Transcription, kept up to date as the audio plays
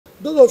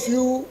Those of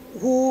you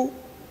who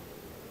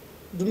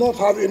do not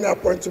have any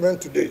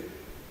appointment today,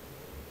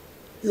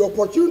 your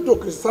opportunity to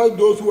criticize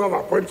those who have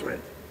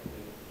appointment,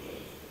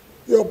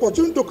 your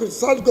opportunity to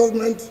criticize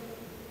government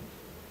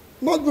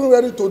not being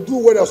ready to do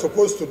what they're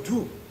supposed to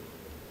do.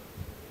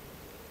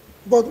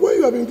 But when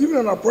you have been given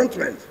an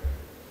appointment,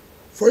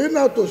 for you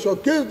now to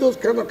showcase those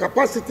kind of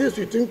capacities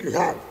you think you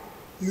have,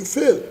 you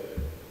fail.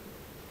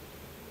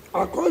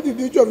 I called the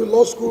teacher of the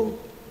law school,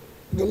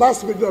 the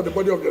last meeting of the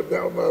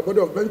body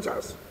of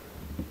benchers.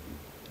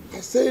 I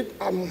said,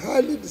 I'm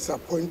highly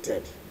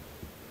disappointed.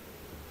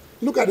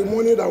 Look at the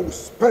money that we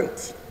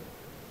spent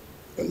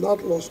in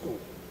that law school.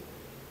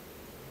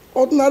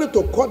 Ordinary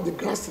to cut the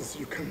grasses,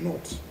 you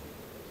cannot.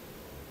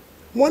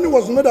 Money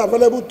was made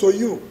available to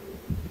you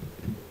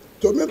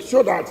to make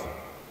sure that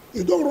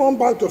you don't run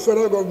back to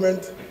federal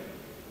government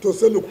to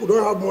say, look, we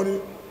don't have money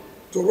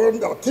to run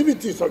the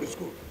activities of the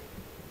school.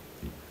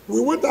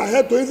 We went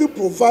ahead to even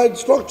provide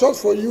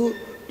structures for you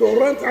to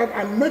rent out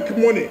and make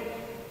money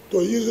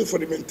to use it for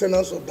the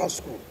maintenance of that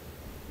school.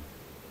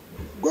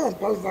 Go and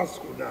pass that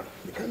school now.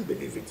 You can't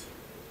believe it.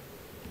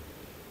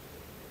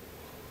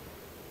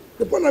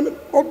 The point I mean,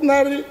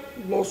 ordinary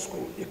law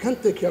school, you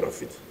can't take care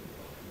of it.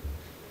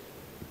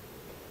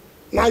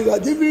 Now you are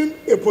given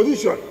a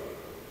position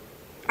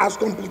as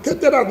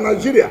complicated as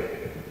Nigeria.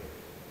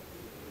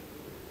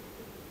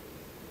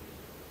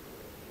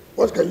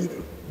 What can you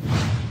do?